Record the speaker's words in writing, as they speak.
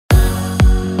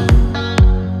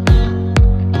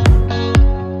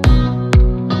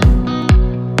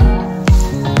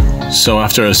So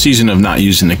after a season of not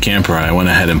using the camper, I went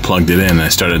ahead and plugged it in, and I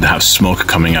started to have smoke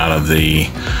coming out of the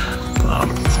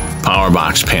power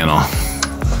box panel,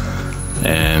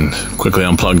 and quickly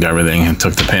unplugged everything and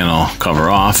took the panel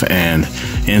cover off. And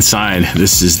inside,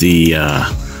 this is the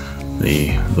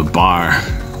bar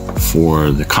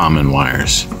for the common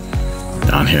wires.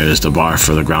 Down here is the bar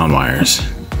for the ground wires.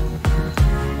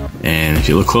 And if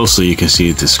you look closely, you can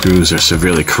see that the screws are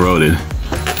severely corroded.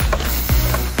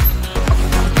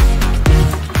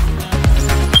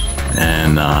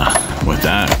 And with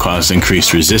that, caused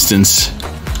increased resistance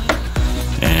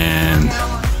and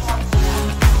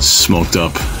smoked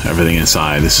up everything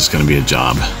inside. This is going to be a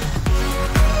job.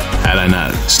 Had I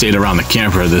not stayed around the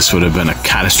camper, this would have been a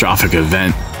catastrophic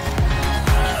event,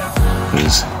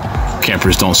 because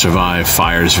campers don't survive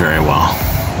fires very well.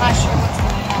 Not sure what's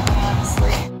going to happen,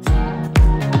 honestly.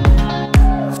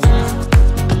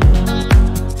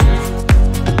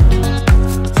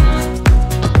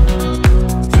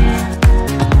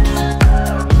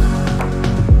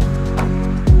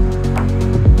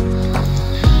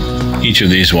 Each of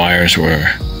these wires were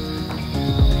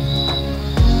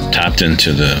tapped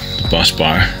into the bus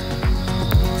bar.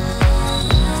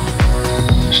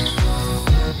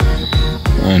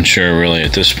 Unsure really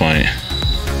at this point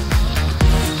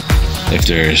if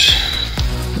there's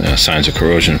signs of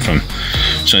corrosion from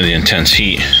some of the intense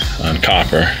heat on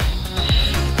copper.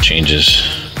 Changes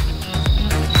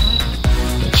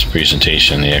its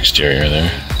presentation, the exterior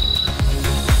there.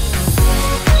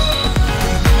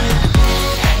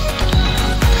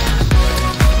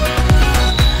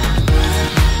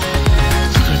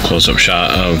 Close-up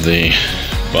shot of the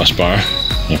bus bar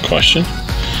in question.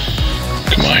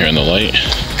 Come out here in the light.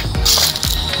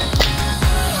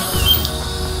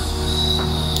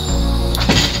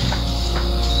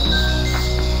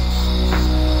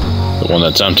 The one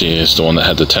that's empty is the one that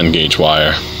had the 10 gauge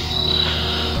wire,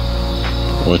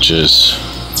 which is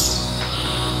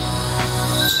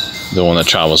the one that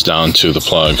travels down to the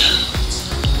plug,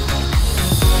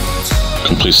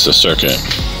 completes the circuit.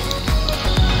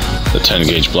 The 10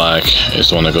 gauge black is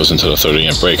the one that goes into the 30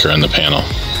 amp breaker in the panel.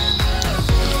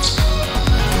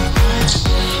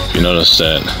 You notice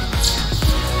that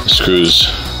the screws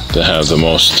that have the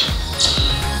most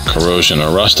corrosion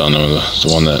or rust on them is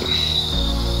the one that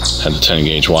had the 10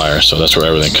 gauge wire, so that's where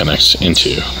everything connects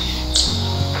into.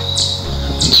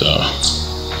 And so,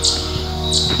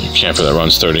 your camper that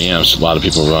runs 30 amps, a lot of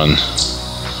people run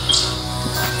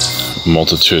a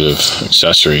multitude of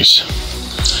accessories.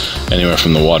 Anywhere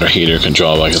from the water heater can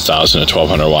draw like 1,000 to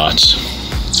 1,200 watts.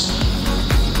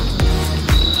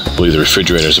 I believe the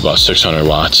refrigerator is about 600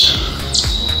 watts.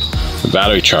 The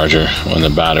battery charger, when the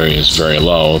battery is very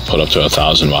low, will put up to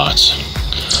 1,000 watts.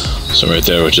 So right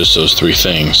there with just those three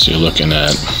things, you're looking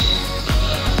at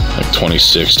like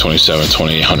 26, 27,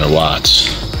 2,800 watts.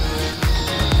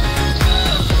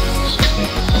 Okay,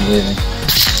 I'm leaving.